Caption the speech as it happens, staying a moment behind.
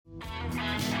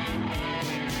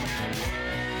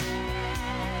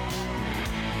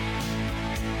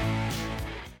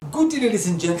Good day, ladies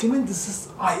and gentlemen. This is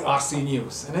IRC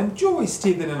News, and I'm Joe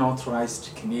Stephen, an authorized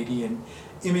Canadian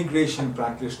immigration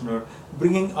practitioner,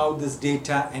 bringing out this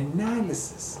data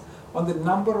analysis on the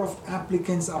number of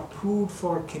applicants approved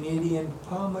for Canadian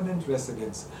permanent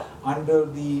residence under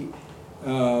the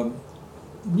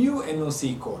new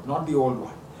NOC code, not the old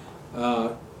one,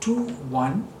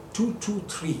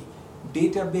 21223,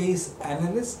 database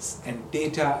analysts and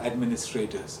data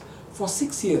administrators, for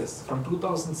 6 years from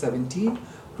 2017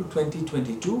 to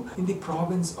 2022 in the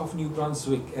province of New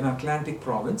Brunswick, an Atlantic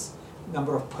province,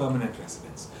 number of permanent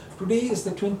residents. Today is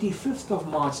the 25th of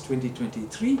March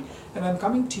 2023, and I'm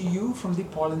coming to you from the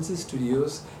Polinsys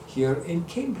Studios here in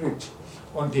Cambridge,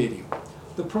 Ontario.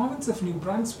 The province of New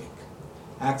Brunswick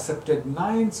accepted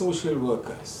 9 social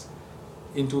workers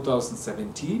in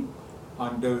 2017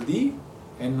 under the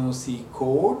NOC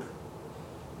code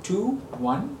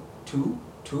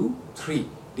 21223,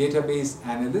 database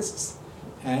analysts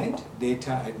and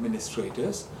data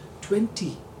administrators,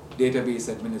 20 database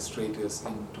administrators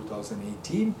in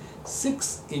 2018,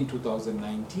 6 in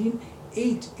 2019,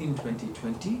 8 in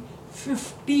 2020,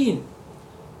 15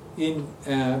 in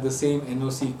the same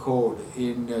NOC code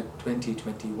in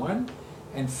 2021,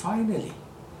 and finally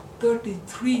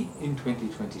 33 in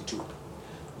 2022.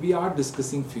 We are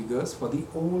discussing figures for the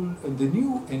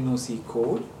new NOC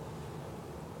code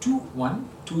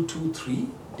 21223,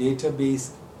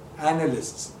 database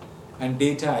analysts and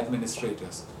data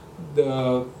administrators.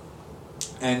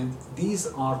 And these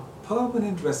are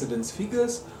permanent residence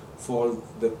figures for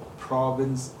the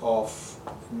province of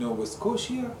Nova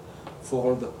Scotia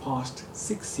for the past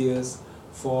 6 years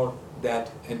for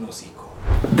that NOC code.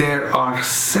 There are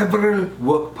several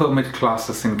work permit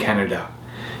classes in Canada.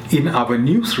 In our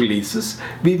news releases,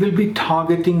 we will be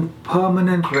targeting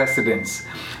permanent residents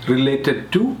related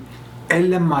to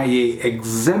LMIA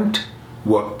exempt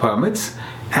work permits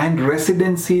and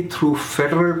residency through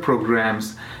federal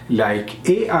programs like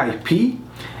AIP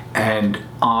and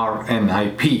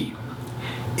RNIP.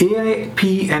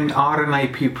 AIP and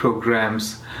RNIP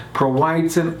programs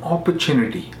provides an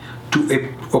opportunity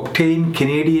to obtain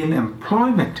Canadian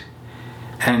employment,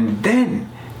 and then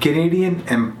Canadian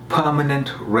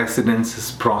permanent residence is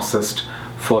processed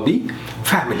for the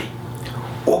family.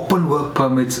 Open work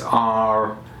permits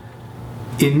are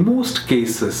in most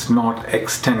cases not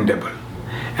extendable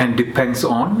and depends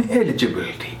on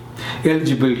eligibility.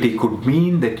 Eligibility could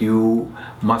mean that you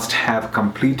must have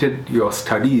completed your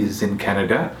studies in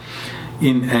Canada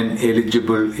in an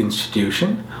eligible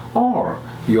institution, or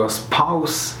your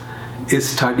spouse is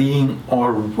studying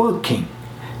or working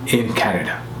in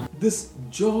Canada. This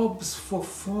Jobs for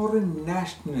Foreign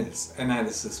Nationals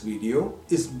analysis video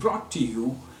is brought to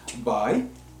you by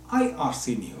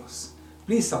IRC News.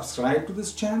 Please subscribe to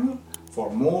this channel for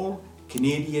more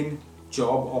Canadian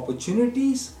job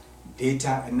opportunities,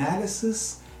 data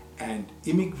analysis, and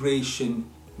immigration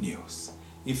news.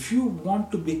 If you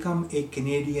want to become a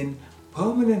Canadian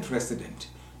permanent resident,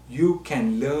 you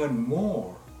can learn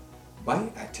more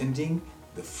by attending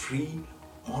the free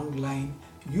online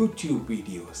YouTube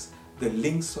videos, the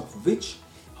links of which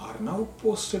are now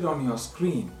posted on your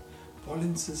screen,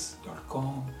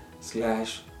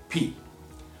 polinsys.com/p.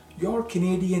 Your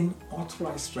Canadian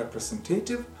authorized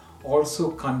representative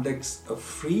also conducts a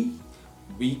free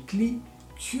weekly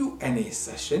Q&A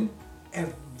session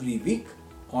every week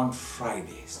on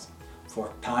Fridays.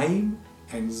 For time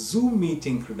and Zoom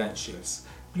meeting credentials,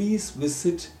 please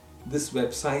visit this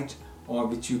website, or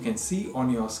which you can see on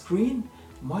your screen,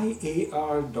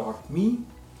 myar.me.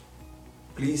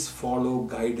 Please follow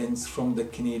guidance from the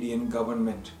Canadian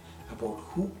government about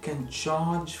who can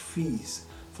charge fees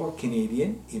for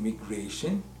Canadian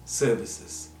immigration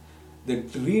services. The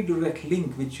redirect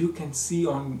link, which you can see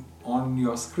on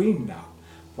your screen now,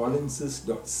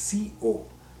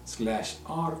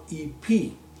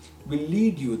 polinsys.co/rep, will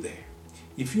lead you there.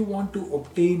 If you want to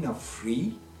obtain a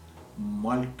free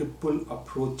multiple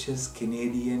approaches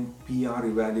Canadian PR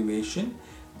evaluation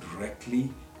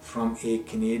directly from a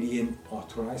Canadian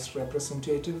authorized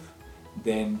representative,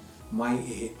 then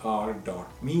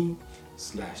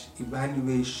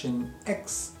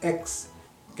myar.me/evaluationxx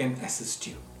can assist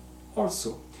you.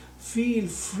 Also, feel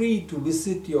free to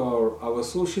visit our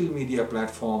social media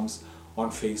platforms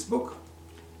on Facebook,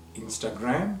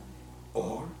 Instagram,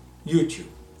 or YouTube.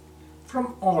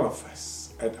 From all of us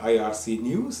at IRC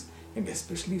News, and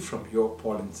especially from your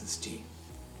Polinsys team,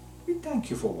 we thank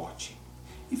you for watching.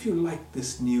 If you like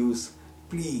this news,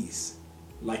 please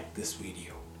like this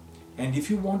video. And if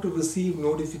you want to receive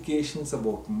notifications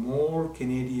about more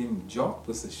Canadian job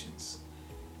positions,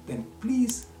 then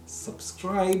please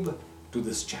subscribe to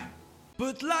this channel.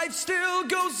 but life still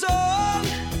goes on.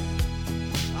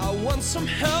 I want some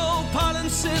help, I'll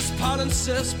insist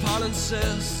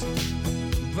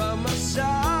by my side.